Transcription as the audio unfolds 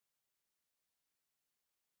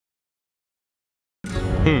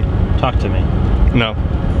Talk to me. No.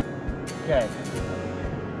 Okay.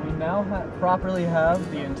 We now properly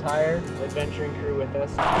have the entire adventuring crew with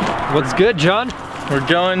us. What's good, John? We're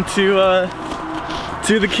going to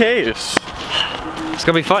the caves. It's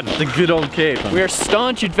gonna be fun. The good old cave. We are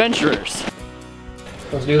staunch adventurers.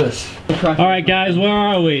 Let's do this. Alright guys, where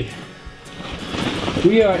are we?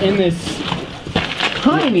 We are in this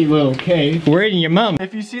tiny little cave. We're in your mom.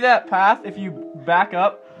 If you see that path, if you back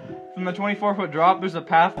up from the 24-foot drop, there's a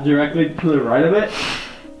path directly to the right of it.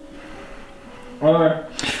 Or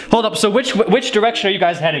Hold up, so which direction are you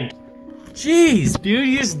guys heading? jeez, dude,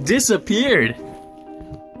 you just disappeared.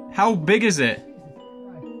 How big is it?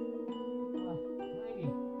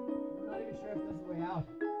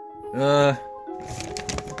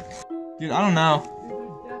 Dude, I don't know.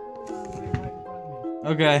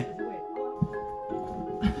 Okay.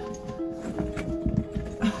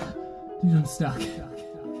 Dude, I'm stuck.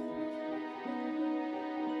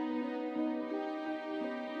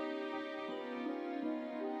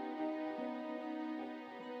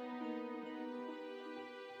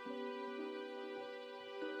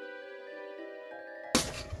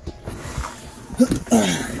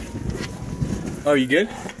 Oh, you good?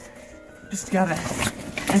 Just gotta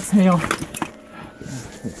exhale.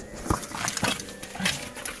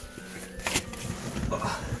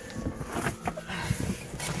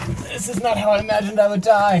 This is not how I imagined I would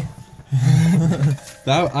die.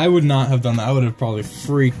 I would not have done that. I would have probably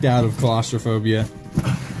freaked out of claustrophobia.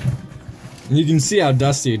 And you can see how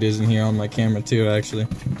dusty it is in here on my camera too, actually.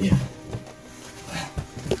 Yeah.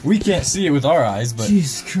 We can't see it with our eyes, but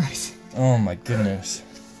Jesus Christ. oh my goodness.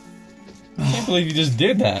 I can't believe you just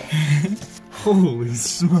did that. Holy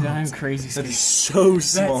smokes. I'm crazy scared. That is so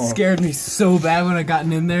small. That scared me so bad when I got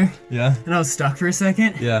in there. Yeah? And I was stuck for a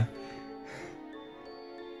second. Yeah.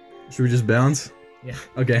 Should we just bounce? Yeah.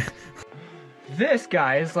 Okay. This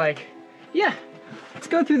guy is like, yeah, let's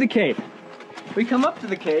go through the cave. We come up to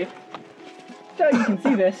the cave. So you can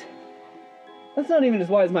see this. That's not even as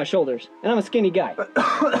wide as my shoulders. And I'm a skinny guy.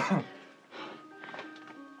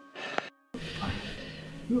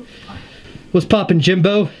 What's poppin',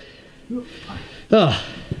 Jimbo? Oh,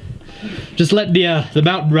 just letting the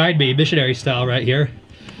mountain ride me, missionary style right here.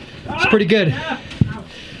 It's pretty good.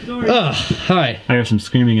 Oh, alright. I hear some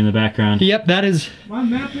screaming in the background. Yep, that is... My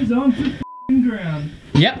map is on the ground.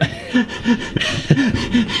 Yep.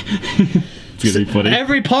 It's gonna be funny.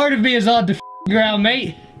 Every part of me is on the ground,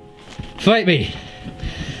 mate. Fight me.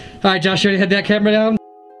 Alright, Josh, you ready to head that camera down?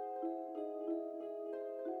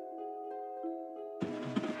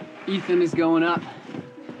 Ethan is going up.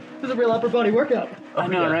 This is a real upper body workout. I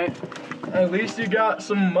know, right? At least you got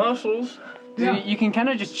some muscles. Dude, you can kind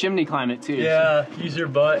of just chimney climb it too. Yeah, use your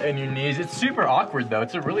butt and your knees. It's super awkward though.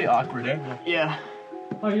 It's a really awkward angle. Yeah.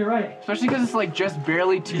 Oh, you're right. Especially because it's like just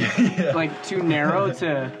barely too like too narrow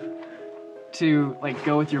to like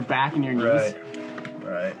go with your back and your knees.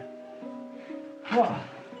 Right.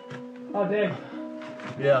 Oh, dang.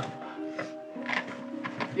 Yeah.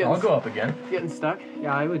 I'll go up again. Getting stuck?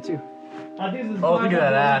 Yeah, I would too. Oh, look at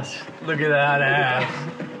that ass. Look at that ass.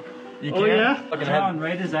 You can't? Yeah? Fucking John,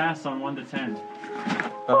 rate his ass on 1 to 10.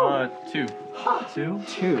 2. 2?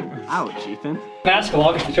 2. Ouch, Ethan.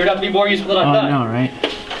 Basketball turned out to be more useful than I thought. I know, right?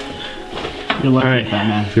 You're lucky Alright, with that,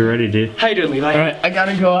 man. if you're ready, dude. How you doing, Levi? Alright, I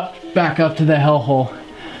gotta go back up to the hellhole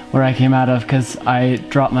where I came out of because I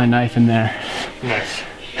dropped my knife in there. Nice.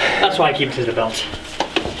 That's why I keep it to the belt.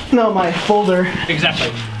 No, my folder. Exactly.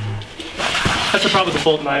 That's the problem with the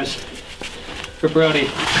fold knives. Ripperoni.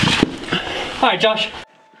 Alright, Josh.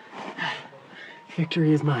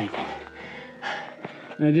 Victory is mine.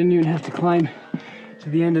 And I didn't even have to climb to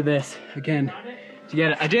the end of this again to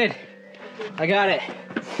get it. I did. I got it.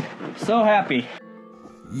 So happy.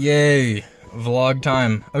 Yay. Vlog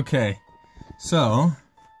time. Okay. So,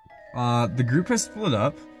 the group has split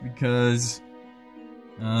up because,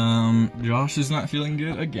 Josh is not feeling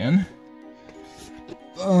good again.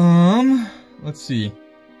 Let's see.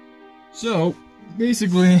 So,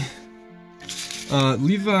 basically,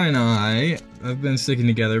 Levi and I have been sticking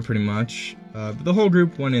together pretty much. But the whole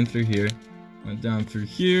group went in through here, went down through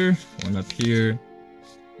here, went up here.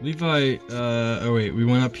 Levi, oh wait, we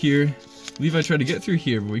went up here. Levi tried to get through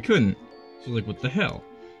here, but we couldn't. So like, what the hell?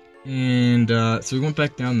 And, so we went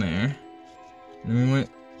back down there. And then we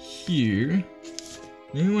went here.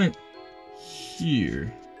 Then we went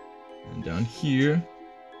here. And down here.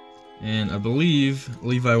 And I believe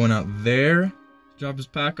Levi went out there to drop his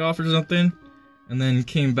pack off or something. And then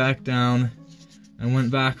came back down and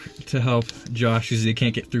went back to help Josh because he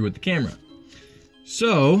can't get through with the camera.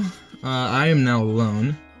 So, I am now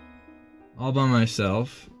alone. All by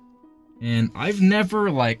myself. And I've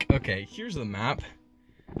never, like, okay, here's the map.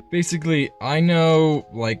 Basically, I know,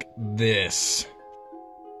 like, this.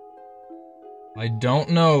 I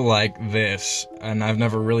don't know, like, this. And I've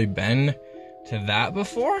never really been to that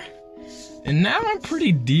before. And now I'm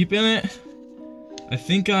pretty deep in it. I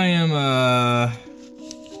think I am,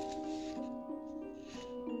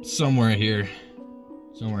 somewhere here.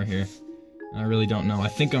 Somewhere here. I really don't know. I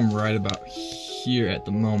think I'm right about here at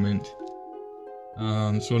the moment.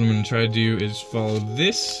 So what I'm gonna try to do is follow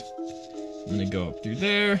this. I'm gonna go up through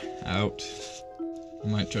there, out. I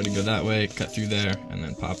might try to go that way, cut through there, and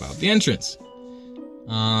then pop out the entrance.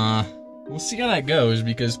 We'll see how that goes,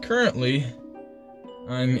 because currently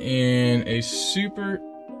I'm in a super,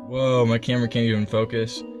 whoa, my camera can't even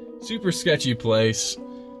focus. Super sketchy place.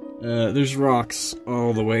 There's rocks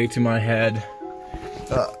all the way to my head.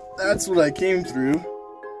 That's what I came through.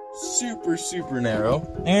 Super, super narrow.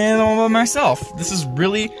 And all by myself. This is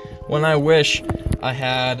really when I wish I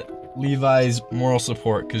had Levi's moral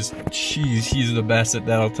support, because, jeez, he's the best at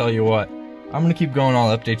that, I'll tell you what. I'm gonna keep going,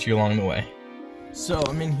 I'll update you along the way. So,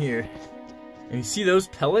 I'm in here, and you see those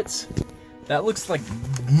pellets? That looks like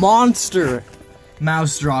monster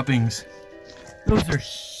mouse droppings. Those are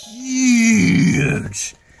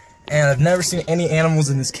huge. And I've never seen any animals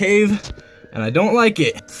in this cave, and I don't like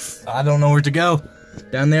it. I don't know where to go.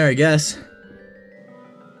 Down there, I guess.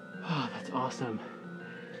 Oh, that's awesome.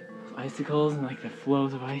 Icicles and like the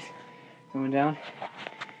flows of ice going down.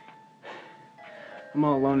 I'm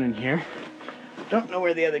all alone in here. Don't know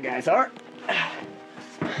where the other guys are.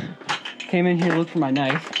 Came in here, looked for my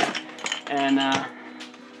knife, and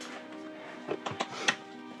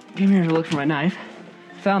came here to look for my knife.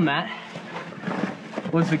 Found that.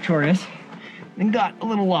 Was victorious. Then got a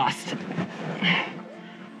little lost.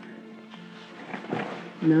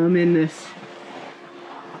 Now I'm in this.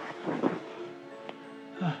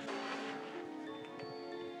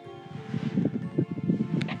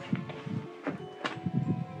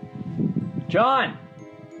 John!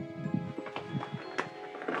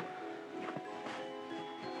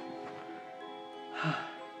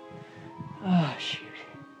 Oh, shoot.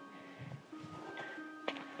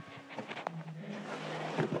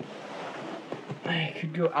 I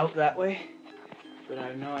could go out that way, but I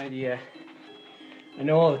have no idea. I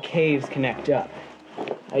know all the caves connect up.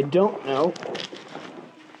 I don't know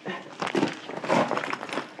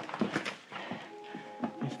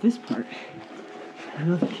if this part, I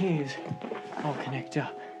know the caves all connect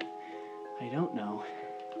up. I don't know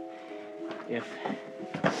if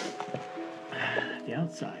the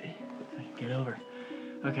outside, I can get over.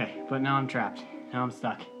 Okay, but now I'm trapped. Now I'm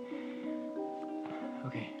stuck.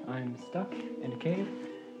 Okay, I'm stuck in a cave.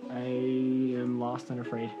 I am lost and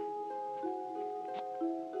afraid.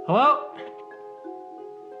 Hello?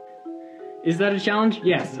 Is that a challenge?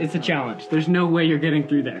 Yes, it's a challenge. There's no way you're getting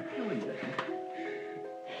through there.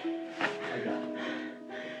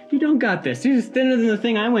 You don't got this. You're just thinner than the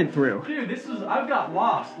thing I went through. Dude, I've got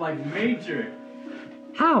lost, like major.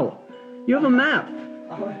 How? You have a map.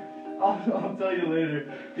 I'll tell you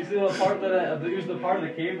later. You see the part that it was the part of the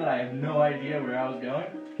cave that I have no idea where I was going?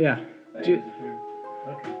 Yeah. Okay.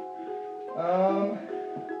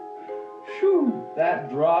 Whew, that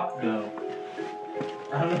drop though.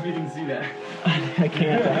 I don't know if you can see that. I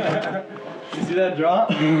can't. You see that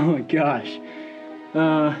drop? Oh my gosh.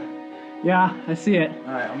 Yeah, I see it.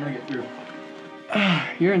 Alright, I'm gonna get through.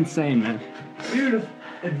 You're insane, man. Dude,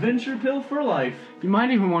 adventure pill for life. You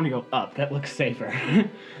might even want to go up. That looks safer.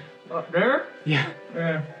 Up there? Yeah.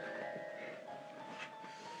 Yeah.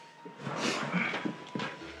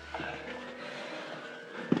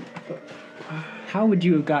 How would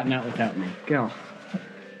you have gotten out without me? Go.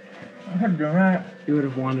 I have done that. You would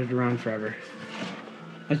have wandered around forever.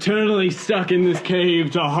 Eternally stuck in this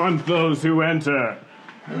cave to hunt those who enter.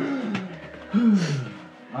 I'm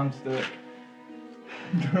stuck.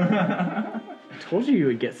 I told you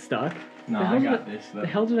would get stuck. Nah, I got this though. The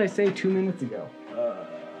hell did I say 2 minutes ago?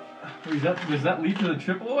 Does that lead to the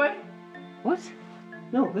triple way? What?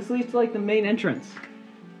 No, this leads to like the main entrance.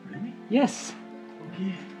 Really? Yes.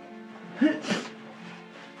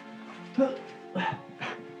 Okay.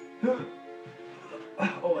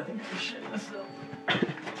 Oh, I think I shit myself.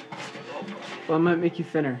 Well, it might make you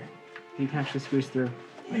thinner. You can actually squeeze through.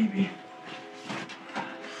 Maybe.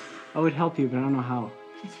 I would help you, but I don't know how.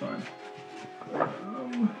 It's fine.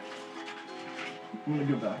 I'm gonna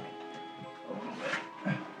go back a little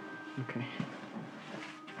bit. Okay.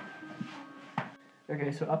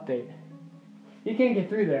 Okay, so update. He can't get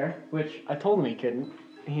through there, which I told him he couldn't.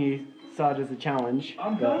 He saw it as a challenge.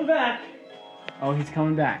 I'm coming back. Oh, he's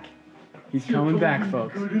coming back. He's coming back,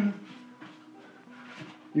 folks.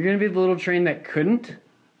 You're gonna be the little train that couldn't?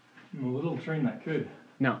 I'm a little train that could.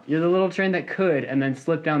 No, you're the little train that could and then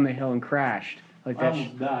slipped down the hill and crashed. Like that,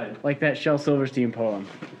 almost died. like that Shel Silverstein poem.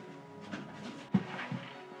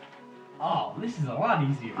 Oh, this is a lot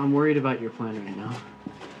easier. I'm worried about your plan right now.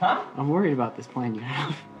 Huh? I'm worried about this plan you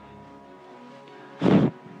have.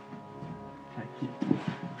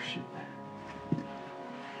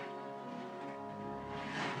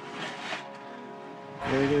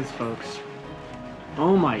 There it is, folks.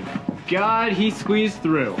 Oh my God, he squeezed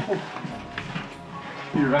through.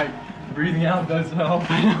 You're right. Breathing out does help.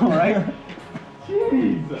 I know, right?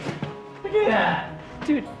 Jeez. Look at that.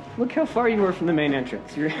 Dude, look how far you were from the main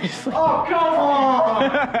entrance. You're just like, Oh, come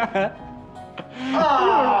on.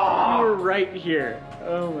 you were right here.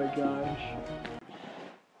 Oh my gosh.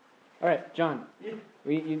 All right, John,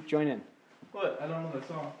 you join in. What? I don't know that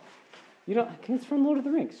song. You don't? It's from Lord of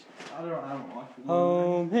the Rings. I don't watch it.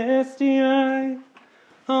 Oh, misty eye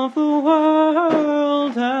of the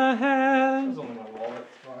world ahead. It's only my wallet.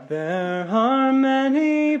 It's fine. There are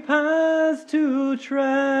many paths to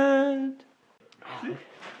tread.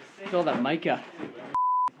 Feel that mica.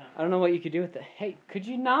 I don't know what you could do with it. Hey, could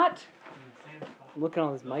you not? I'm looking at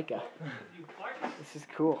all this mica. This is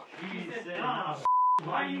cool.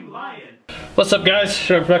 Why are you lying? What's up, guys?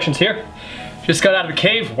 Showing Productions here. Just got out of the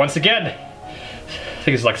cave once again. I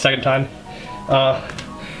think it's like the second time.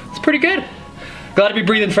 It's pretty good. Glad to be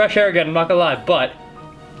breathing fresh air again, I'm not gonna lie, but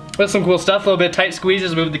there's some cool stuff. A little bit of tight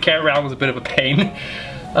squeezes, moving the camera around was a bit of a pain.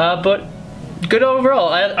 But good overall.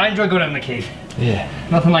 I enjoy going out in the cave. Yeah.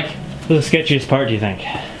 Nothing like, The sketchiest part, do you think?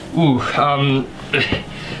 ooh, probably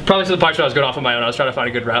some of the parts where I was going off on my own. I was trying to find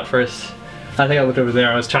a good route first. I think I looked over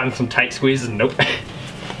there, I was trying some tight squeezes, and nope.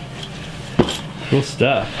 Cool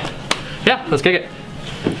stuff. Yeah, let's kick it.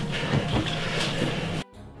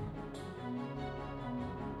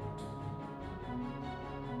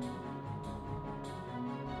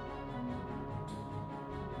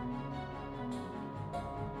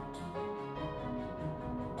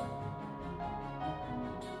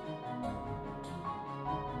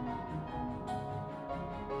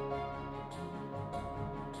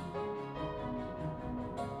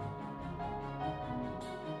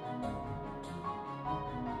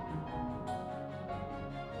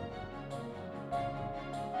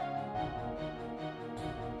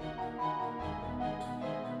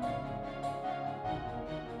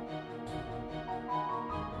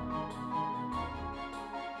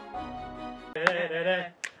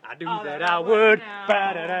 I knew that I would.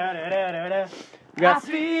 I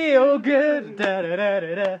feel good.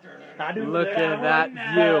 Look at that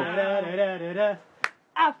view.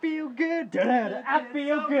 I feel good. I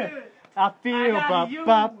feel good. I feel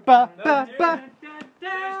ba.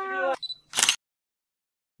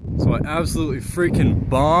 So I absolutely freaking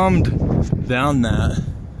bombed down that.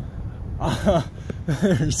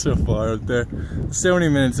 They're so far up there. So many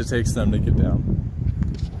minutes it takes them to get down.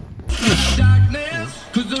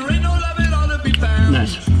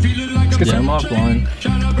 Nice. Yeah, I'm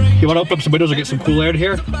offline. You want to open up some windows and get some cool air in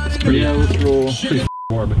here? It's pretty, Yeah, let's roll. pretty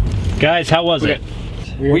warm. Guys, how was it?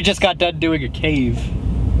 We just got done doing a cave.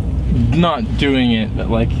 Not doing it, but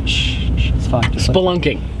like It's fine.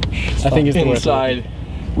 Spelunking. I think is the word. inside.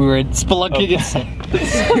 We were spelunking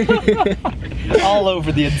all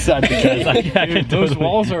over the inside because Dude, those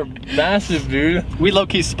walls are massive, dude. we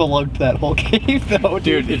low-key spelunked that whole cave though,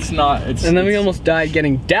 Dude, it's not. It's And then we almost died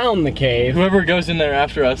getting down the cave. whoever goes in there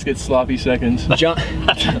after us gets sloppy seconds. John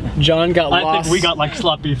got I lost. think we got like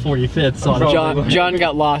sloppy before you fit, so I don't John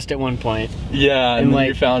got lost at one point. Yeah, and And, then like-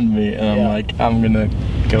 you found me, and Yeah. I'm like, I'm gonna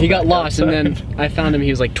go. He got back lost, and outside. then I found him. He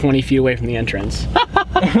was like 20 feet away from the entrance.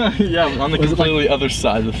 Yeah, on the completely other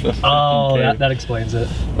side of the. Oh, cave. that explains it.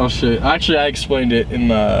 Oh shit! Actually, I explained it in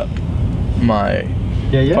my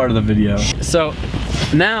Yeah. part of the video. So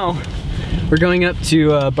now we're going up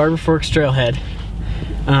to Barber Forks Trailhead.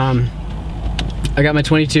 I got my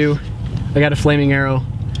 22. I got a flaming arrow.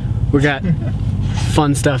 We got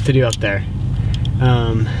fun stuff to do up there.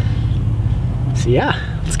 So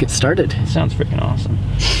yeah, let's get started. Sounds freaking awesome.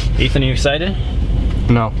 Ethan, are you excited?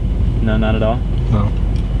 No. No, not at all. No.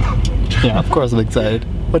 Yeah, of course I'm excited.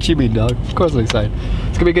 What you mean, dog? Of course I'm excited.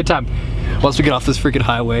 It's gonna be a good time. Once we get off this freaking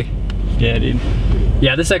highway. Yeah, dude.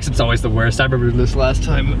 Yeah, this exit's always the worst. I remember this last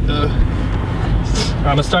time. I'm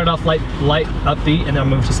gonna start off light, upbeat, and then I'll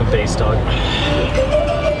move to some bass, dog.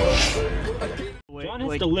 John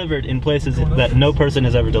has delivered in places that no person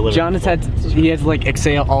has ever delivered. John has had to like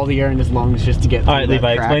exhale all the air in his lungs just to get through All right, that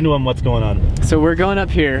Levi, crack. explain to him what's going on. So we're going up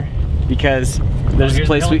here because there's a here's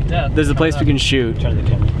place the hell- yeah, there's a place we can shoot, Turn the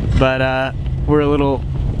camera. but we're a little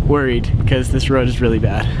worried because this road is really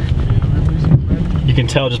bad. You can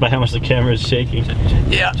tell just by how much the camera is shaking.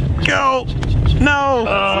 Yeah, go! No!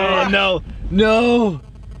 Oh, no. No!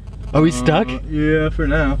 Are we stuck? Yeah, for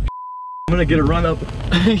now. I'm gonna get a run up.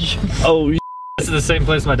 Oh, This is the same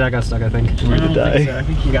place my dad got stuck, I think. we're gonna die. I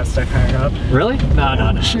think he got stuck higher up. Really?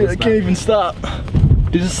 No. Shit, I can't even stop.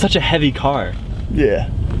 This is such a heavy car. Yeah.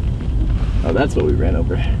 Oh, that's what we ran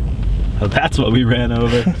over. Oh, that's what we ran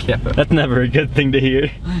over. Yeah. That's never a good thing to hear.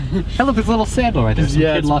 Hey, look, there's a little sandal right there. Some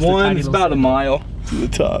Yeah, kid it's lost a tiny it's little about a sandal. mile to the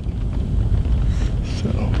top. So,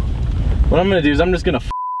 what I'm gonna do is I'm just gonna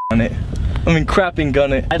on it. I mean, crapping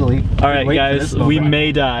gun it. Idly. All right, guys, we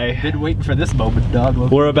may die. Been waiting for this moment, dog.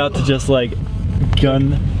 We're about to just like gun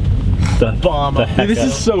the bomb. The heck This out.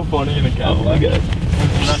 is so funny in a cat. Oh my god.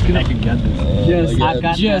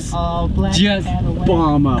 Just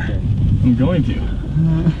bomb up it. I'm going to.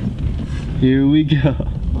 Here we go.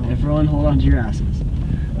 Everyone hold on to your asses.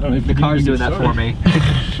 I don't know if The car's doing that for me.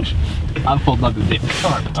 I'm holding up the big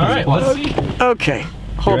car. All right, let's see. Okay.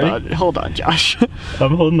 Ready? Hold on, Josh.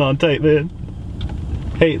 I'm holding on tight, man.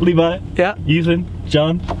 Hey, Levi. Yeah. Ethan.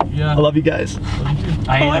 John. Yeah. I love you guys.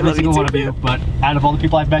 I hate every love single you one too, of you, but out of all the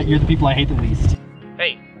people I've met, you're the people I hate the least.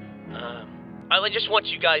 Hey, I just want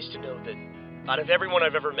you guys to know that out of everyone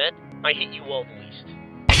I've ever met, I hate you all the least.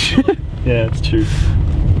 Yeah, it's true.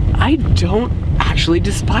 I don't actually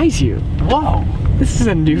despise you. Whoa. This is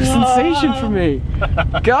a new sensation for me.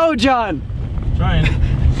 Go, John. Trying.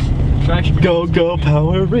 Traction. Go, go,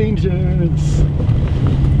 Power Rangers.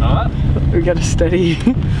 We got a steady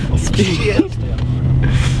speed.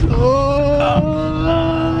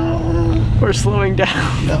 We're slowing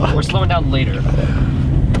down. We're slowing down later.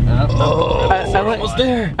 Almost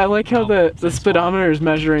there. I like how the speedometer is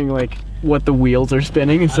measuring like what the wheels are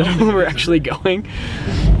spinning instead of where we're actually going.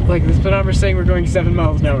 Like the speedometer is saying we're going 7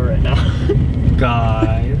 miles an hour right now.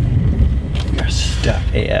 Guys. You're stuck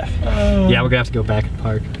AF. Yeah, we're gonna have to go back and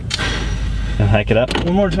park. And hike it up.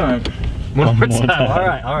 One more time. One more more time.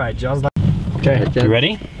 time. All right. John's not. Okay. You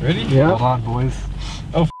ready? Ready? Yeah. Hold on, boys.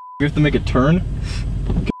 We have to make a turn.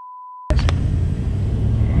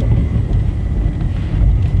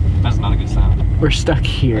 That's not a good sound. We're stuck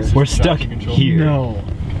here. We're stuck Traction control. here. No.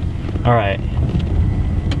 All right.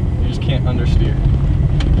 You just can't understeer.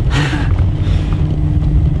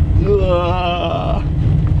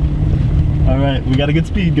 All right, we got a good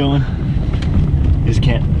speed going. You just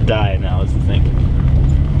can't die now is the thing.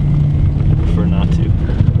 I prefer not to.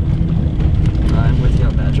 I'm with you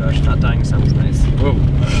on that, Josh. Not dying sounds nice. Whoa.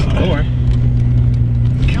 Don't worry.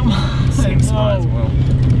 Come on. Same spot as well.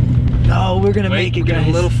 No, we're gonna make it, guys.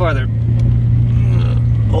 A little farther.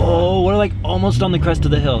 Oh, we're like almost on the crest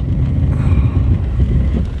of the hill.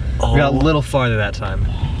 Oh, We got a little farther that time.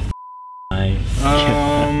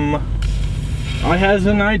 I has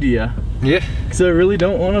an idea. Yeah. Cause I really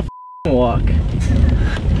don't want to walk.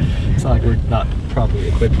 It's not like we're not properly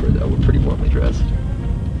equipped for it though. We're pretty warmly dressed.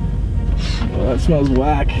 Well, that smells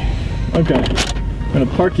whack. Okay, I'm gonna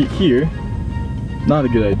park it here. Not a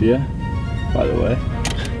good idea, by the way.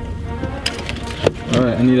 All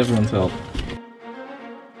right, I need everyone's help.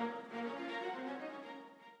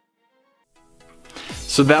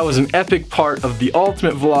 So that was an epic part of the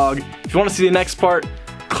ultimate vlog. If you want to see the next part,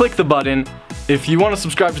 click the button. If you want to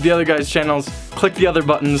subscribe to the other guys' channels, click the other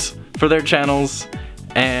buttons for their channels.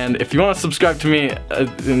 And if you want to subscribe to me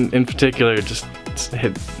in particular, just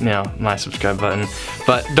hit my subscribe button.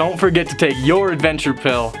 But don't forget to take your adventure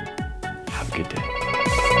pill. Have a good day.